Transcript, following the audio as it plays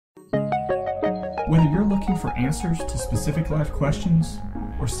Whether you're looking for answers to specific life questions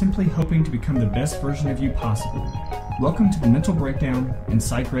or simply hoping to become the best version of you possible, welcome to the Mental Breakdown and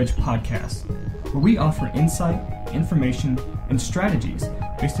Psych Reg podcast, where we offer insight, information, and strategies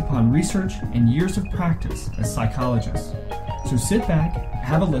based upon research and years of practice as psychologists. So sit back,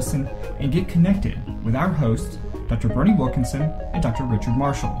 have a listen, and get connected with our hosts, Dr. Bernie Wilkinson and Dr. Richard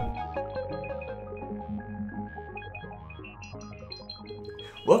Marshall.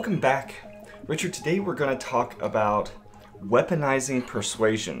 Welcome back. Richard, today we're going to talk about weaponizing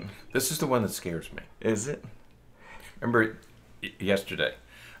persuasion. This is the one that scares me. Is it? Remember yesterday,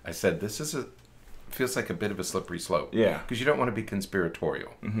 I said feels like a bit of a slippery slope. Yeah. Because you don't want to be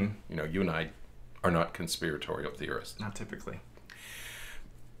conspiratorial. Mm-hmm. You know, you and I are not conspiratorial theorists. Not typically.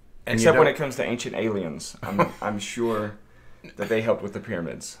 And Except when it comes to ancient aliens. I'm sure that they helped with the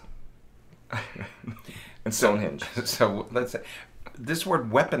pyramids. And Stonehenge. So let's say, this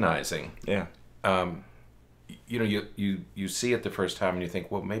word weaponizing. Yeah. You know, you see it the first time and you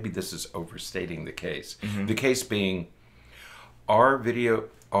think, well, maybe this is overstating the case. Mm-hmm. The case being,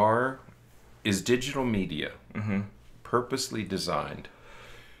 is digital media Mm-hmm. purposely designed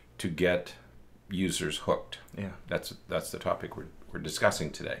to get users hooked? Yeah. That's the topic we're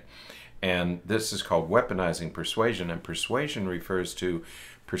discussing today. And this is called weaponizing persuasion, and persuasion refers to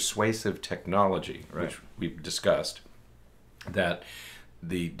persuasive technology, Right. which we've discussed, that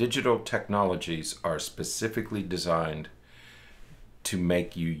the digital technologies are specifically designed to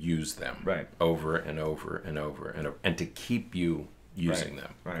make you use them Right. over and over and over and to keep you using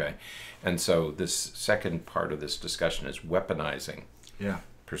them. Right. Okay, and so this second part of this discussion is weaponizing Yeah.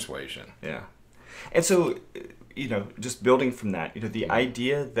 persuasion. Yeah. And so, just building from that, the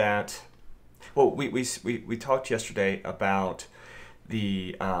idea that, well, we talked yesterday about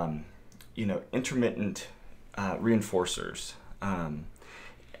the, intermittent reinforcers,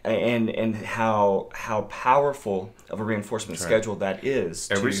 and how powerful of a reinforcement That's right. schedule that is.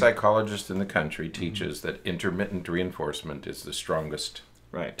 Every psychologist in the country teaches that intermittent reinforcement is the strongest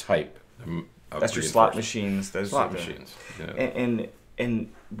Right. type of That's your slot reinforcement. machines. Those Slot are the- machines. Yeah.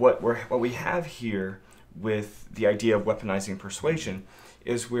 And what we have here with the idea of weaponizing persuasion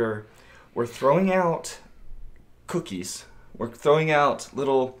is we're throwing out cookies. We're throwing out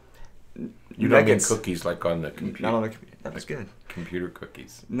little You don't mean nuggets. cookies like on the computer? Not on the computer. That was good. Computer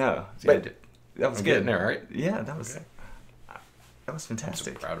cookies. No, See, but that was I'm good. getting there, right? Yeah, that was Okay. that was I'm so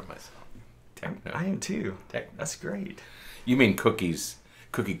fantastic. proud of myself. Techno. I am too. Techno. That's great. You mean cookies,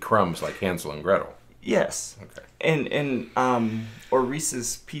 cookie crumbs like Hansel and Gretel? Yes. Okay. And or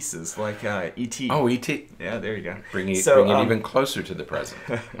Reese's Pieces like E.T. Oh, E.T. Yeah, there you go. Bring it So, even closer to the present.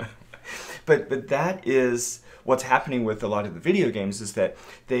 But that is what's happening with a lot of the video games is that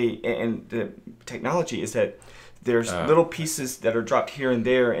and the technology is that there's little pieces that are dropped here and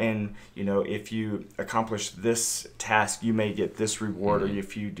there, and if you accomplish this task, you may get this reward, Mm-hmm. or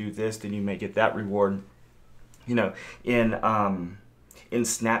if you do this, then you may get that reward. In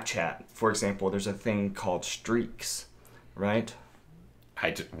Snapchat, for example, there's a thing called streaks, right?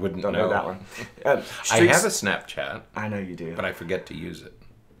 I wouldn't Don't know know that one. I Streaks, have a Snapchat, I know you do. but I forget to use it.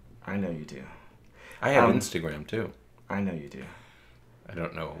 I know you do. I have Instagram too. I know you do. I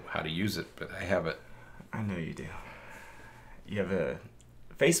don't know how to use it, but I have it. I know you do. You have a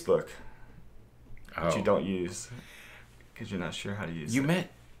Facebook that you don't use because you're not sure how to use it.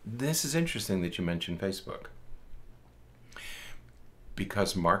 This is interesting that you mentioned Facebook.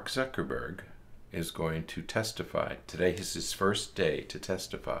 Because Mark Zuckerberg is going to testify. Today is his first day to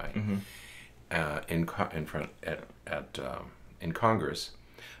testify in Congress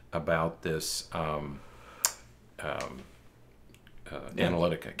about this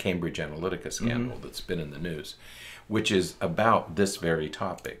Cambridge Analytica scandal that's been in the news, which is about this very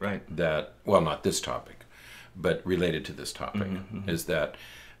topic. Right. Not this topic, but related to this topic, is that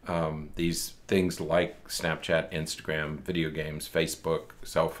these things like Snapchat, Instagram, video games, Facebook,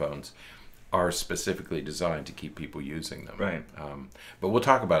 cell phones are specifically designed to keep people using them. Right. But we'll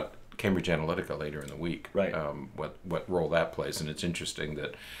talk about Cambridge Analytica later in the week. Right. What role that plays, and it's interesting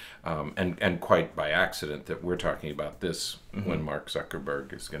that, and quite by accident that we're talking about this when Mark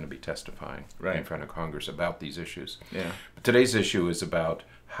Zuckerberg is going to be testifying in front of Congress about these issues. Yeah. But today's issue is about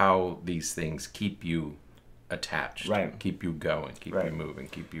how these things keep you attached, Right. keep you going, keep Right. you moving,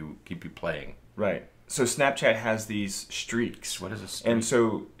 keep you playing. Right. So Snapchat has these streaks. What is a streak? And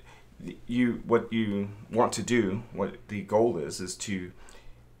so what you want to do, what the goal is to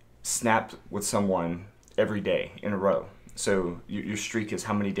snap with someone every day in a row. So your streak is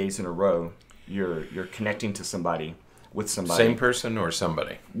how many days in a row you're connecting to somebody with somebody. Same person or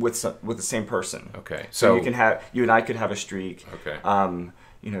somebody? With the same person. Okay. So you and I could have a streak. Okay.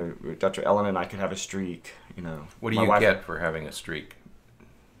 Dr. Ellen and I could have a streak. What do you get for having a streak?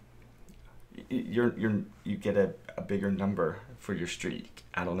 You get a bigger number for your streak.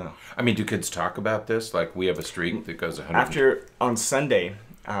 I don't know. I mean, do kids talk about this? Like, we have a streak that goes 100. On Sunday,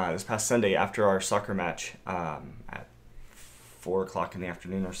 this past Sunday, after our soccer match at 4:00 in the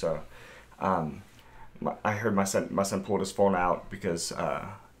afternoon or so, I heard my son pulled his phone out because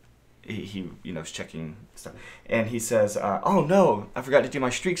he was checking stuff, and he says, "Oh no, I forgot to do my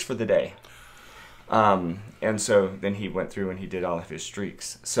streaks for the day." And so then he went through and he did all of his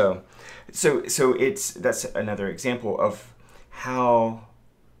streaks. So that's another example of how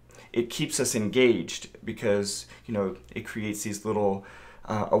it keeps us engaged, because it creates these little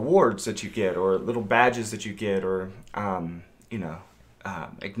awards that you get, or little badges that you get, or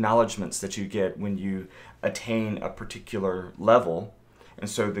acknowledgments that you get when you attain a particular level. And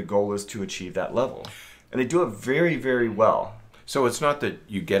so the goal is to achieve that level, and they do it very, very well. So it's not that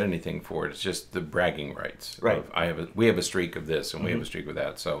you get anything for it; it's just the bragging rights. Right. We have a streak of this, and we have a streak of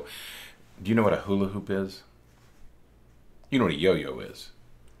that. So, do you know what a hula hoop is? You know what a yo-yo is?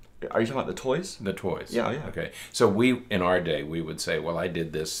 Are you talking about the toys? The toys. Yeah. Okay. So in our day, we would say, well, I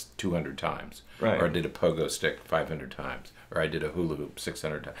did this 200 times. Right. Or I did a pogo stick 500 times. Or I did a hula hoop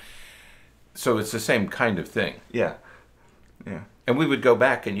 600 times. So it's the same kind of thing. Yeah. And we would go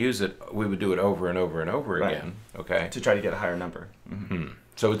back and use it. We would do it over and over and over Right. again. Okay. To try to get a higher number. Mm-hmm.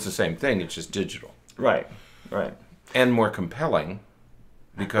 So it's the same thing. It's just digital. Right. And more compelling,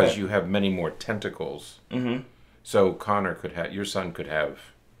 because Right. you have many more tentacles. Mm-hmm. So your son could have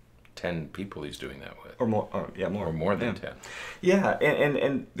 10 people he's doing that with. Or more. More. Or more than 10. Yeah,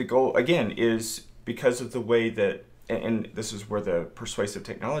 and the goal, again, is because of the way that, and this is where the persuasive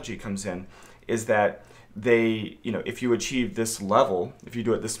technology comes in, is that they, if you achieve this level, if you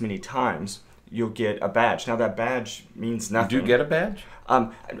do it this many times, you'll get a badge. Now, that badge means nothing. You do get a badge? I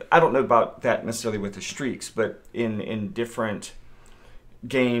don't know about that necessarily with the streaks, but in different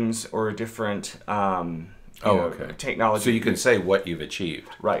games or different okay. technology. So you can say what you've achieved.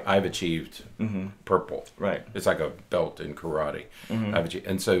 Right. I've achieved purple. Right. It's like a belt in karate. I've achieved,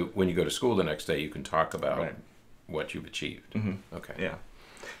 and so when you go to school the next day, you can talk about what you've achieved. Okay.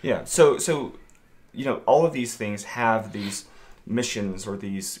 Yeah. So all of these things have these missions or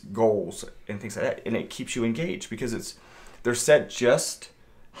these goals and things like that, and it keeps you engaged because they're set just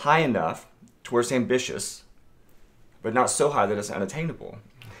high enough to where it's ambitious, but not so high that it's unattainable.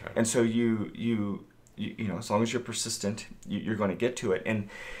 Okay. And so you as long as you're persistent, you're going to get to it, and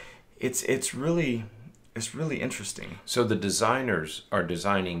it's really interesting. So the designers are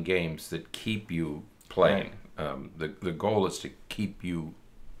designing games that keep you playing. Right. The goal is to keep you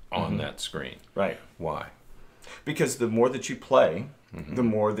on that screen. Right. Why? Because the more that you play, the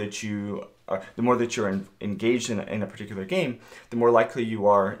more that you're engaged in a particular game, the more likely you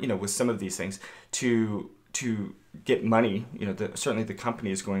are, with some of these things, to get money. Certainly the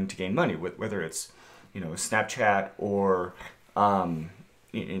company is going to gain money, whether it's Snapchat or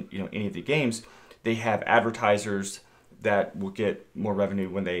any of the games. They have advertisers that will get more revenue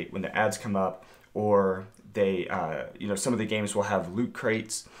when the ads come up, or they some of the games will have loot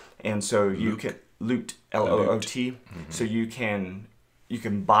crates, and so you can loot LOOT. So you can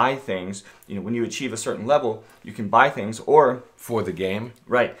buy things. When you achieve a certain level, you can buy things or for the game.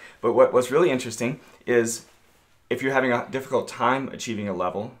 Right. But what's really interesting is if you're having a difficult time achieving a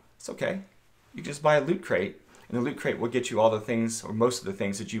level, it's okay. You just buy a loot crate, and the loot crate will get you all the things, or most of the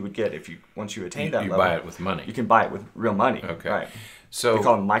things that you would get once you attain that level. You buy it with money. You can buy it with real money. Okay. Right. So we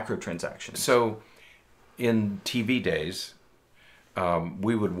call them microtransactions. So in TV days,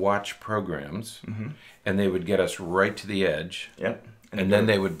 we would watch programs, and they would get us right to the edge. Yep. And then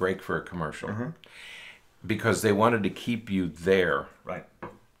they would break for a commercial because they wanted to keep you there. Right.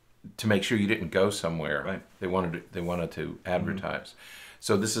 To make sure you didn't go somewhere. Right. They wanted to advertise.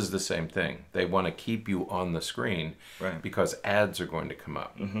 So this is the same thing. They want to keep you on the screen because ads are going to come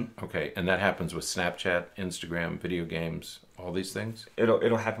up. Okay, and that happens with Snapchat, Instagram, video games, all these things.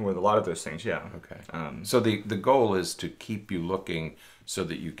 It'll happen with a lot of those things. Yeah. Okay. So the goal is to keep you looking so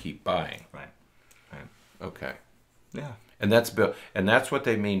that you keep buying. Right. Okay. Yeah. And that's what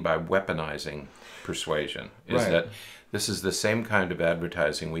they mean by weaponizing persuasion. Is that this is the same kind of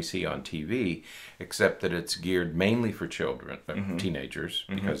advertising we see on TV, except that it's geared mainly for children, teenagers,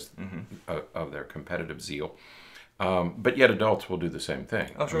 because of their competitive zeal. But yet adults will do the same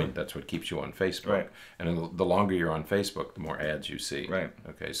thing. Oh, sure. I mean, that's what keeps you on Facebook. Right. And the longer you're on Facebook, the more ads you see. Right.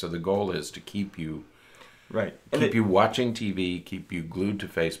 Okay, so the goal is to keep you keep you watching TV, keep you glued to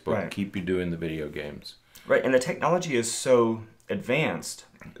Facebook, Right. keep you doing the video games. Right, and the technology is so advanced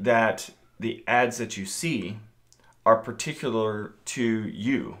that the ads that you see are particular to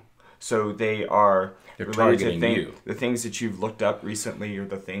you. So they are They're related to targeting you. the things that you've looked up recently, or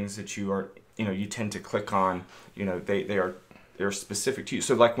the things that you are, you tend to click on. They're specific to you.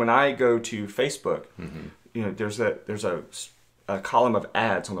 So like when I go to Facebook, there's a column of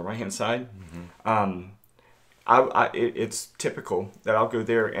ads on the right hand side. It's typical that I'll go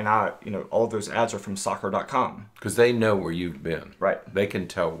there and all of those ads are from soccer.com. Because they know where you've been. Right. They can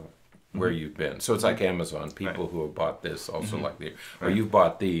tell where you've been. So it's like Amazon. People who have bought this also like the, or you've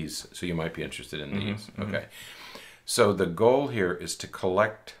bought these, so you might be interested in these. Okay. So the goal here is to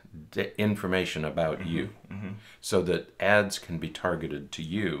collect information about you so that ads can be targeted to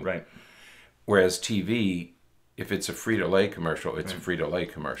you. Right. Whereas TV, if it's a Frito-Lay commercial, it's a Frito-Lay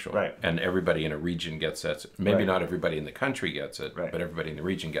commercial. Right. And everybody in a region gets that. Maybe not everybody in the country gets it, Right. but everybody in the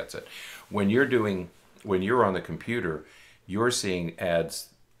region gets it. When you're on the computer, you're seeing ads.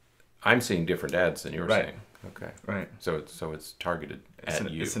 I'm seeing different ads than you're seeing. Okay. Right. So it's targeted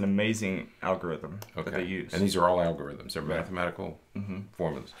at you. It's an amazing algorithm that they use. And these are all algorithms. They're mathematical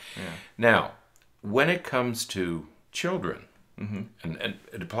formulas. Yeah. Now, when it comes to children, and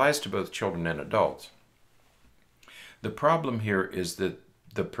it applies to both children and adults, the problem here is that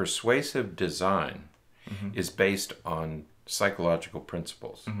the persuasive design is based on psychological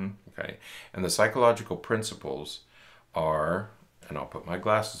principles. Okay. And the psychological principles are, and I'll put my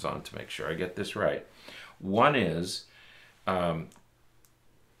glasses on to make sure I get this right. One is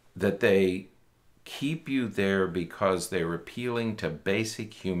that they keep you there because they're appealing to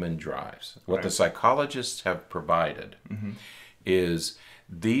basic human drives. What the psychologists have provided is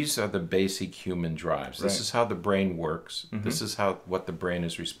these are the basic human drives. This is how the brain works. This is what the brain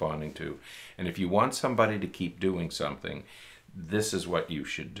is responding to. And if you want somebody to keep doing something, this is what you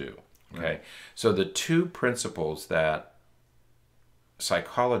should do. Okay. So the two principles that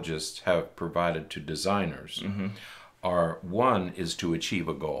psychologists have provided to designers are, one is to achieve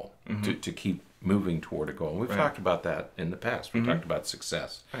a goal, to keep moving toward a goal. We've talked about that in the past. We talked about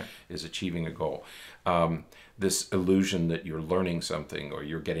success is achieving a goal. This illusion that you're learning something or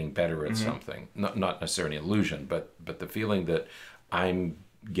you're getting better at something, not necessarily an illusion, but the feeling that I'm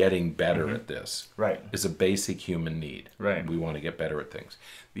getting better at this is a basic human need. Right. We want to get better at things.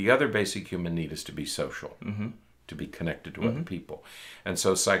 The other basic human need is to be social. To be connected to other people. And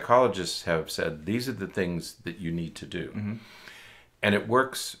so psychologists have said these are the things that you need to do. And it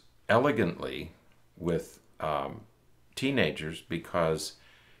works elegantly with teenagers because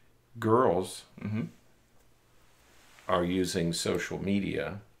girls are using social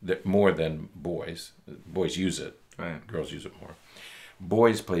media that more than boys. Boys use it. Right. Girls use it more.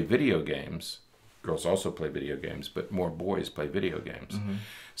 Boys play video games. Girls also play video games, but more boys play video games.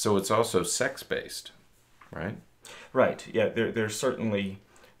 So it's also sex-based, right? Right. Yeah. There's certainly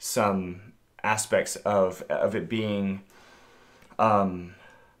some aspects of it being,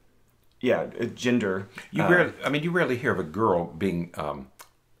 gender. You rarely hear of a girl being.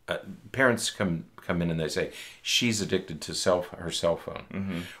 Parents come in and they say she's addicted to her cell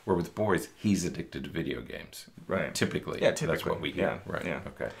phone. Where with boys, he's addicted to video games. Right. Typically. Yeah. That's what we hear. Yeah. Right. Yeah.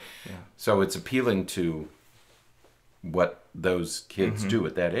 Okay. Yeah. So it's appealing to what those kids do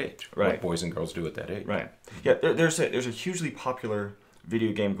at that age. Right. What boys and girls do at that age. Right. Yeah. There's a hugely popular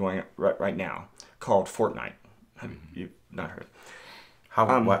video game going right now called Fortnite. Have you not heard?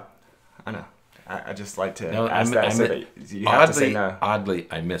 How? What? I know. I just like to No, ask that so that you have to say no. Oddly,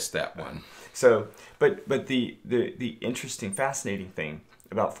 I missed that one. So, but the interesting, fascinating thing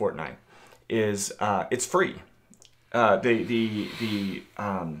about Fortnite is it's free. I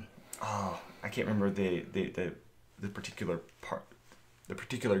can't remember the particular part, the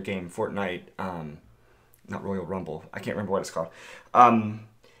particular game, Fortnite, not Royal Rumble. I can't remember what it's called.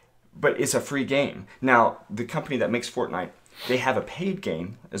 But it's a free game. Now, the company that makes Fortnite, they have a paid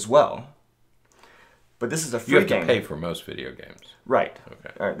game as well. But this is a free game. You have to pay for most video games. Right. Okay.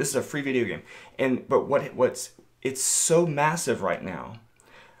 All right. This is a free video game. But it's so massive right now.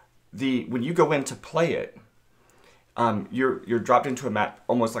 When you go in to play it, you're dropped into a map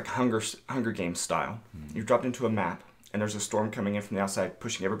almost like Hunger Games style. Mm-hmm. You're dropped into a map, and there's a storm coming in from the outside,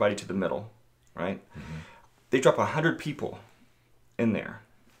 pushing everybody to the middle, right? Mm-hmm. They drop 100 people in there,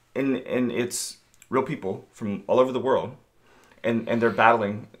 and it's real people from all over the world, and they're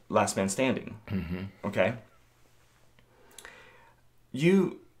battling last man standing. Mm-hmm. Okay.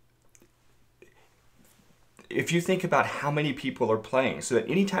 If you think about how many people are playing, so that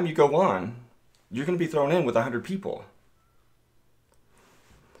anytime you go on, you're going to be thrown in with 100 people.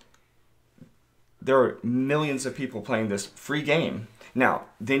 There are millions of people playing this free game. Now,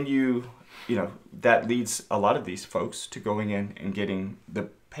 then that leads a lot of these folks to going in and getting the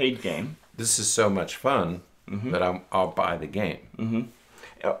paid game. This is so much fun that I'll buy the game.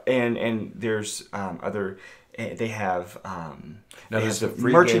 And there's other. They have Now, they does have the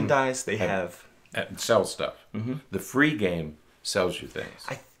free merchandise. game They have. Sell stuff. The free game sells you things.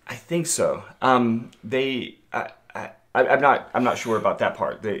 I think so. I'm not sure about that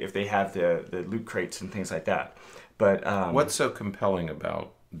part. If they have the loot crates and things like that, but What's so compelling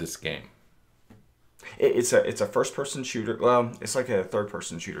about this game? it's a first person shooter. Well, it's like a third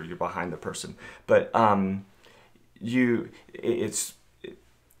person shooter. You're behind the person, but the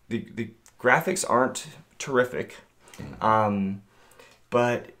graphics aren't terrific,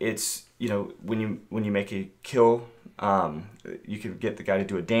 but it's when you make a kill, you can get the guy to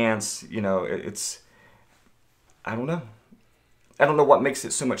do a dance. It's I don't know. I don't know what makes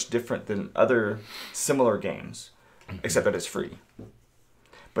it so much different than other similar games, except that it's free.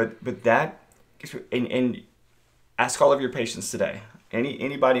 But that and ask all of your patients today.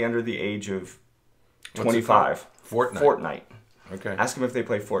 Anybody under the age of 25. Fortnite. Okay. Ask them if they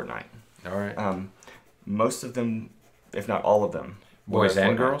play Fortnite. All right. Most of them, if not all of them, Boys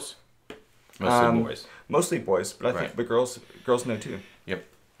and girls? Mostly boys. Mostly boys, but I think Right. but girls know too. Yep.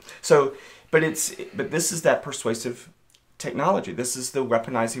 So, but this is that persuasive technology. This is the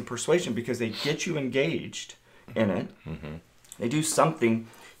weaponizing persuasion because they get you engaged in it. They do something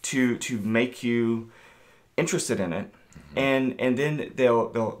to make you interested in it, and then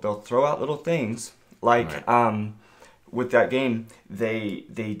they'll throw out little things like with that game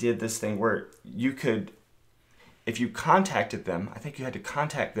they did this thing where you could, if you contacted them, I think you had to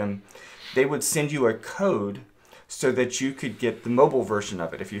contact them, they would send you a code so that you could get the mobile version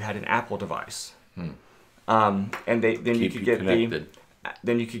of it if you had an Apple device. And then you could get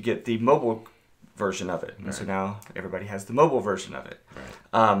the mobile version of it. And so now everybody has the mobile version of it.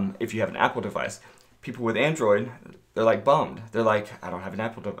 If you have an Apple device, people with Android, they're like bummed. They're like, I don't have an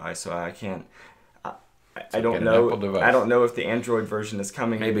Apple device, so I can't. I don't know. I don't know if the Android version is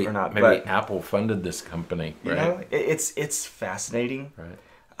coming or not. Maybe but, Apple funded this company. Right? It's fascinating. Right.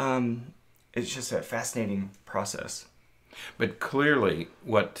 It's just a fascinating process. But clearly,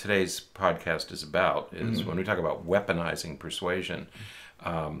 what today's podcast is about is when we talk about weaponizing persuasion,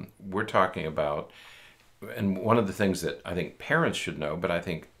 we're talking about, and one of the things that I think parents should know, but I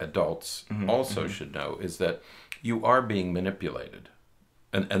think adults also should know, is that you are being manipulated.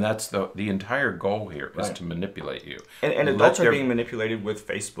 And that's the entire goal here is to manipulate you. And adults are being manipulated with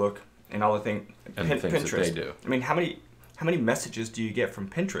Facebook and all the things. And the things that they do. I mean, how many messages do you get from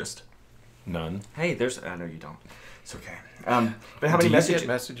Pinterest? None. Hey, I know you don't. It's okay. But how many do messages? You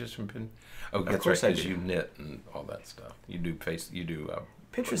get messages from Pinterest? Oh, that's right, because you knit and all that stuff. You do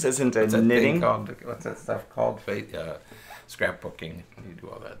Pinterest isn't a knitting. What's that stuff called? Scrapbooking. You do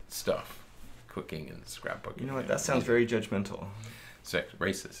all that stuff. Cooking and scrapbooking. You know what? That sounds very judgmental.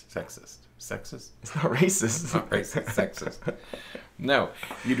 Racist, sexist. It's not racist. It's not racist, sexist. No,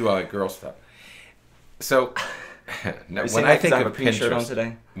 you do all that girl stuff. So, when I think of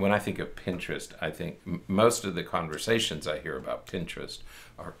Pinterest, I think most of the conversations I hear about Pinterest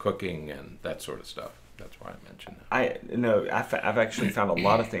are cooking and that sort of stuff. That's why I mentioned that. I've actually found a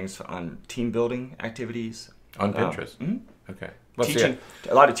lot of things on team building activities on Pinterest. Okay. Well, teaching.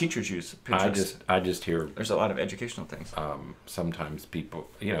 A lot of teachers use Pinterest. I just hear there's a lot of educational things. Sometimes people,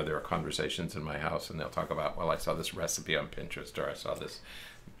 there are conversations in my house, and they'll talk about, well, I saw this recipe on Pinterest, or I saw this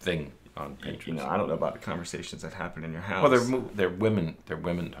thing on Pinterest. I don't know about the conversations that happen in your house. Well, they're women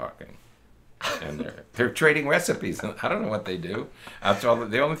talking, and they're trading recipes. And I don't know what they do. That's all.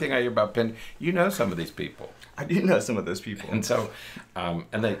 The only thing I hear about Pinterest, some of these people. I do know some of those people. And so,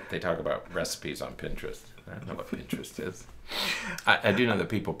 and they talk about recipes on Pinterest. I don't know what Pinterest is. I do know that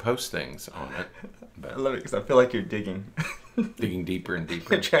people post things on it. But I love it because I feel like you're digging. Digging deeper and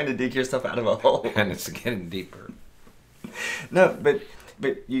deeper. You're trying to dig yourself out of a hole. And it's getting deeper. No, but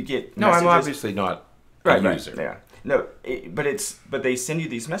you get No, messages. I'm obviously not a user. Yeah. No, but they send you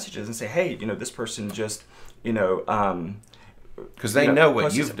these messages and say, hey, this person just, because they know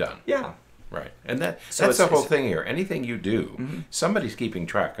what you've done. Yeah. Right. And that's the whole thing here. Anything you do, somebody's keeping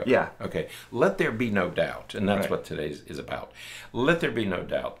track of. Yeah. Okay. Let there be no doubt, and that's what today's is about. Let there be no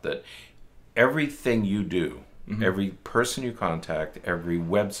doubt that everything you do, every person you contact, every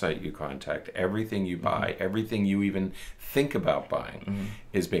website you contact, everything you buy, everything you even think about buying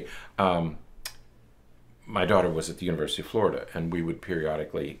is being... my daughter was at the University of Florida, and we would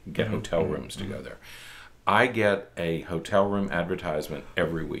periodically get hotel rooms together. I get a hotel room advertisement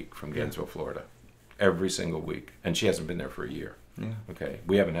every week from Gainesville, Florida. Every single week. And she hasn't been there for a year. Yeah. Okay.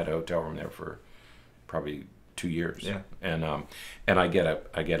 We haven't had a hotel room there for probably 2 years. Yeah. And I get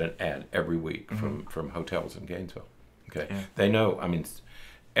an ad every week from hotels in Gainesville. Okay. Yeah. They know,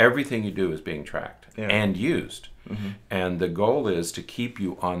 everything you do is being tracked and used. Mm-hmm. And the goal is to keep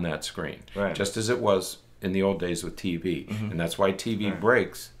you on that screen, just as it was in the old days with TV. And that's why TV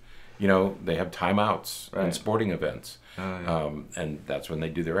breaks. You know, they have timeouts in sporting events. And that's when they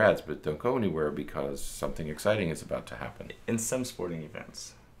do their ads, but don't go anywhere because something exciting is about to happen. In some sporting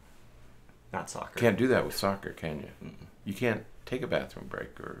events, not soccer. Can't do that with soccer, can you? You can't take a bathroom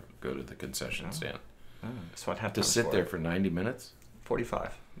break or go to the concession stand. That's what halftime To sit there for 90 minutes?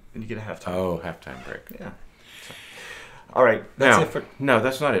 45. And you get a halftime. Oh, halftime break. Yeah. So, all right. No,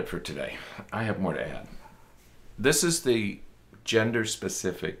 that's not it for today. I have more to add. This is the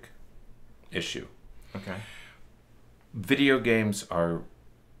gender-specific issue. Okay. Video games are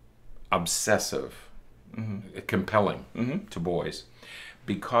obsessive, compelling to boys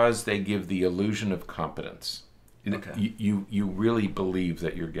because they give the illusion of competence. Okay. You really believe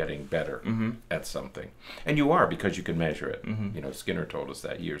that you're getting better at something. And you are, because you can measure it. You know, Skinner told us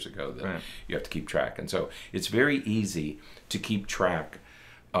that years ago, that you have to keep track. And so it's very easy to keep track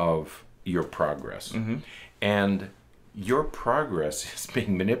of your progress. And your progress is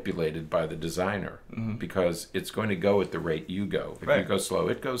being manipulated by the designer because it's going to go at the rate you go. If you go slow,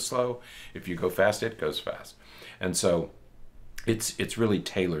 it goes slow. If you go fast, it goes fast. And so it's really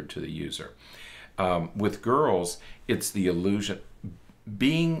tailored to the user. With girls, it's the illusion.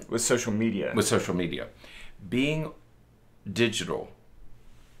 With social media, being digital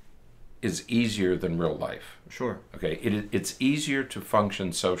is easier than real life. Sure. Okay, it's easier to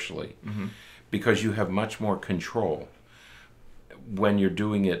function socially because you have much more control when you're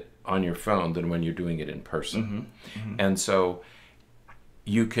doing it on your phone than when you're doing it in person. And so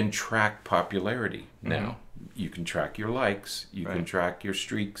you can track popularity now. You can track your likes. You can track your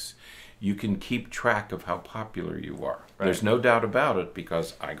streaks. You can keep track of how popular you are. There's no doubt about it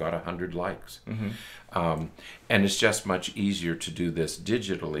because I got 100 likes. And it's just much easier to do this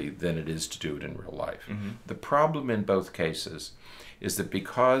digitally than it is to do it in real life. The problem in both cases is that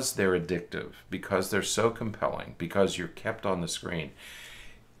because they're addictive, because they're so compelling, because you're kept on the screen,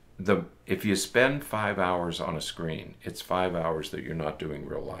 if you spend 5 hours on a screen, it's 5 hours that you're not doing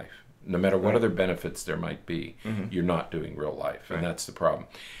real life. No matter what other benefits there might be, you're not doing real life, and that's the problem.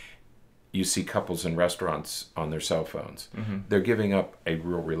 You see couples in restaurants on their cell phones. They're giving up a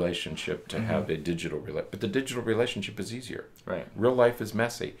real relationship to have a digital relationship. But the digital relationship is easier. Real life is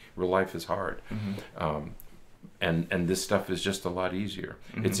messy. Real life is hard. And this stuff is just a lot easier.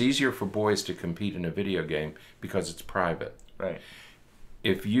 It's easier for boys to compete in a video game because it's private.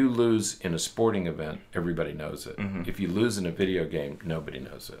 If you lose in a sporting event, everybody knows it. If you lose in a video game, nobody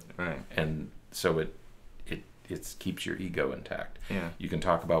knows it. And so it keeps your ego intact. You can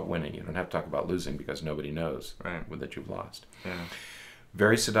talk about winning. You don't have to talk about losing because nobody knows that you've lost.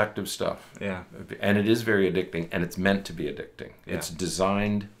 Very seductive stuff. And it is very addicting, and it's meant to be addicting. It's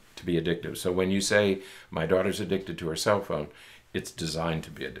designed to be addictive. So when you say, my daughter's addicted to her cell phone, it's designed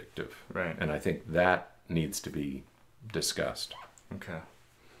to be addictive. And I think that needs to be discussed. Okay.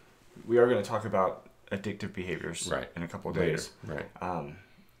 We are going to talk about addictive behaviors in a couple of days.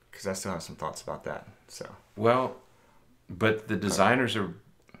 Because I still have some thoughts about that. So. Well, but the designers are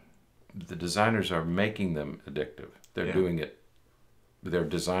making them addictive. They're doing it. They're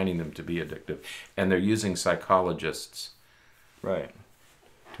designing them to be addictive, and they're using psychologists to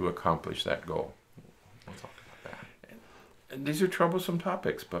accomplish that goal. We'll talk about that. And these are troublesome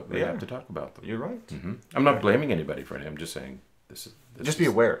topics, but we have to talk about them. You're right. I'm not blaming anybody for it. I'm just saying this just be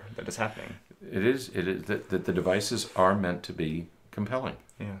aware that it's happening. It is that the devices are meant to be compelling.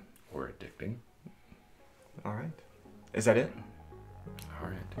 Or addicting. All right. Is that it? All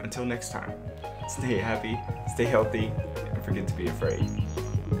right. Until next time, stay happy, stay healthy, and forget to be afraid.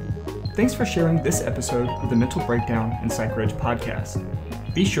 Thanks for sharing this episode of the Mental Breakdown and Psych Reg podcast.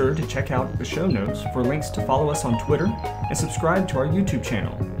 Be sure to check out the show notes for links to follow us on Twitter and subscribe to our YouTube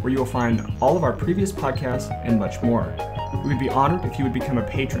channel, where you will find all of our previous podcasts and much more. We would be honored if you would become a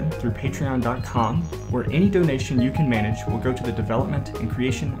patron through patreon.com, where any donation you can manage will go to the development and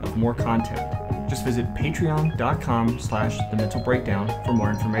creation of more content. Just visit patreon.com/thementalbreakdown for more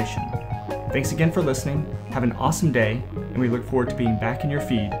information. Thanks again for listening, have an awesome day, and we look forward to being back in your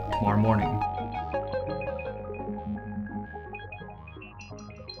feed tomorrow morning.